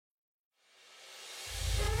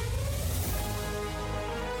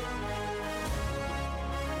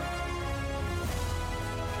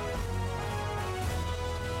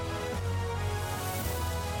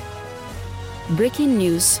Breaking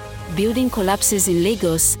news: building collapses in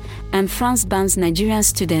Lagos, and France bans Nigerian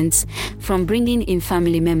students from bringing in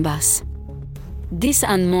family members. This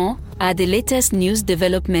and more are the latest news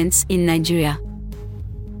developments in Nigeria.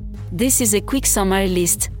 This is a quick summary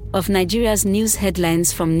list of Nigeria's news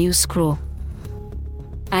headlines from News Scroll.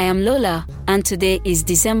 I am Lola, and today is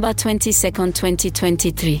December 22,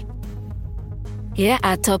 2023. Here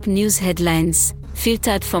are top news headlines,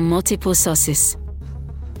 filtered from multiple sources.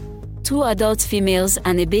 2 adult females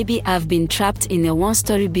and a baby have been trapped in a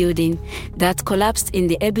one-story building that collapsed in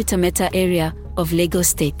the Ebuta-Metta area of Lagos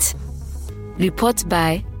State. Report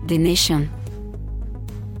by The Nation.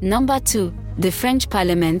 Number 2. The French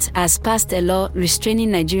Parliament has passed a law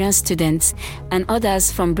restraining Nigerian students and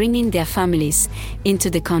others from bringing their families into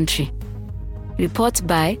the country. Report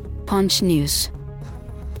by Punch News.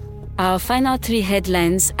 Our final 3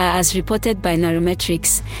 headlines are as reported by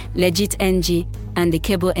Nairametrics, Legit NG, and the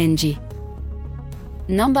Cable NG.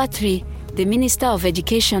 Number 3. The Minister of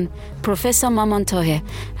Education, Professor Mamman Tahir,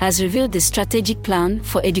 has revealed the strategic plan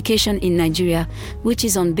for education in Nigeria, which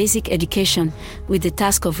is on basic education, with the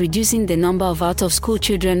task of reducing the number of out-of-school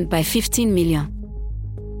children by 15 million.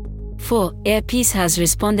 4. Air Peace has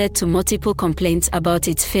responded to multiple complaints about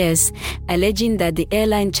its fares, alleging that the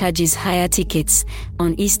airline charges higher tickets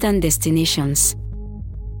on eastern destinations.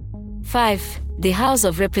 5. The House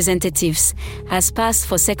of Representatives has passed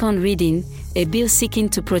for second reading a bill seeking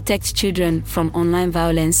to protect children from online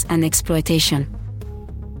violence and exploitation.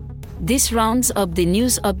 This rounds up the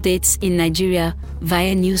news updates in Nigeria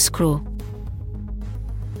via News Scroll.